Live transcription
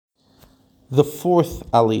The fourth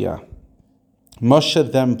Aliyah.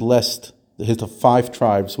 Moshe then blessed his 5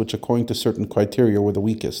 tribes, which according to certain criteria were the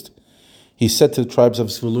weakest. He said to the tribes of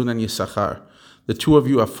Zvulun and Yisachar, "The 2 of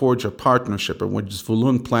you have forged a partnership in which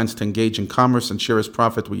Zvulun plans to engage in commerce and share his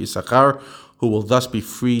profit with Yisachar, who will thus be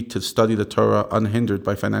free to study the Torah unhindered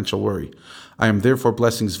by financial worry. I am therefore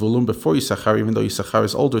blessing Zvulun before Yisachar, even though Yisachar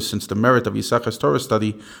is older, since the merit of Yisachar's Torah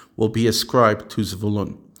study will be ascribed to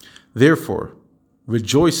Zvulun. Therefore,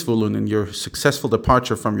 rejoice, Zvulun, in your successful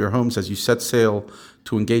departure from your homes as you set sail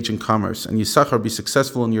to engage in commerce, and Yisachar, be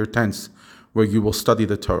successful in your tents where you will study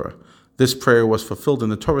the Torah." This prayer was fulfilled in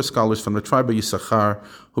the Torah scholars from the tribe of Yisachar,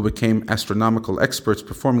 who became astronomical experts,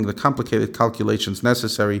 performing the complicated calculations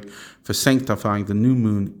necessary for sanctifying the new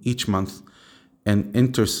moon each month and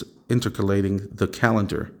intercalating the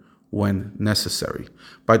calendar when necessary.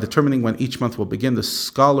 By determining when each month will begin, the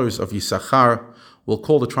scholars of Yisachar will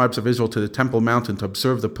call the tribes of Israel to the Temple Mountain to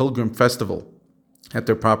observe the pilgrim festival at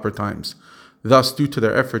their proper times. Thus, due to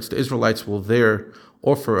their efforts, the Israelites will there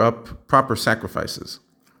offer up proper sacrifices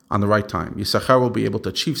on the right time. Yisachar will be able to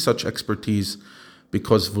achieve such expertise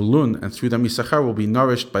because Zvulun, and through them Yisachar, will be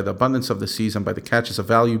nourished by the abundance of the seas and by the catches of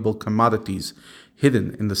valuable commodities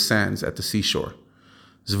hidden in the sands at the seashore.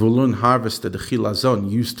 Zvulun harvested the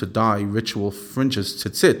chilazon used to dye ritual fringes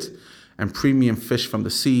tzitzit and premium fish from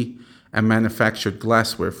the sea and manufactured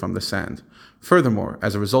glassware from the sand. Furthermore,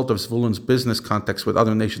 as a result of Zvulun's business contacts with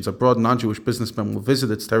other nations abroad, non-Jewish businessmen will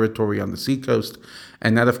visit its territory on the seacoast,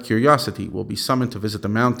 and out of curiosity will be summoned to visit the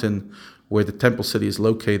mountain where the temple city is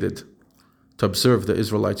located to observe the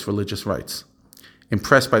Israelites' religious rites.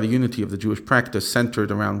 Impressed by the unity of the Jewish practice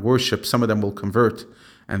centered around worship, some of them will convert,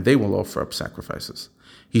 and they will offer up sacrifices.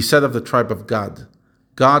 He said of the tribe of Gad,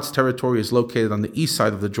 "God's territory is located on the east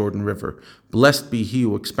side of the Jordan River. Blessed be he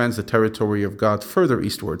who expands the territory of God further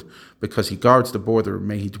eastward, because he guards the border.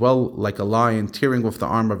 May he dwell like a lion, tearing off the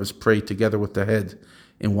arm of his prey together with the head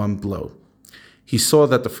in one blow." He saw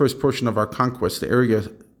that the first portion of our conquest, the area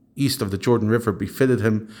east of the Jordan River, befitted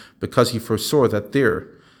him because he foresaw that there,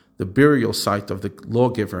 the burial site of the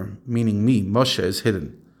lawgiver, meaning me, Moshe, is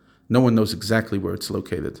hidden. No one knows exactly where it's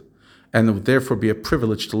located, and it would therefore be a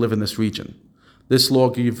privilege to live in this region. This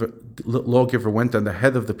lawgiver went on the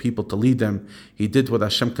head of the people to lead them. He did what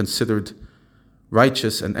Hashem considered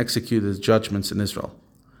righteous and executed his judgments in Israel.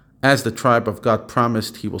 As the tribe of God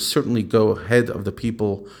promised, he will certainly go ahead of the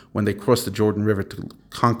people when they cross the Jordan River to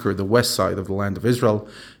conquer the west side of the land of Israel.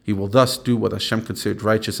 He will thus do what Hashem considered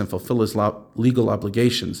righteous and fulfill his legal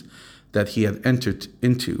obligations that he had entered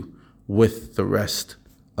into with the rest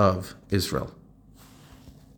of Israel.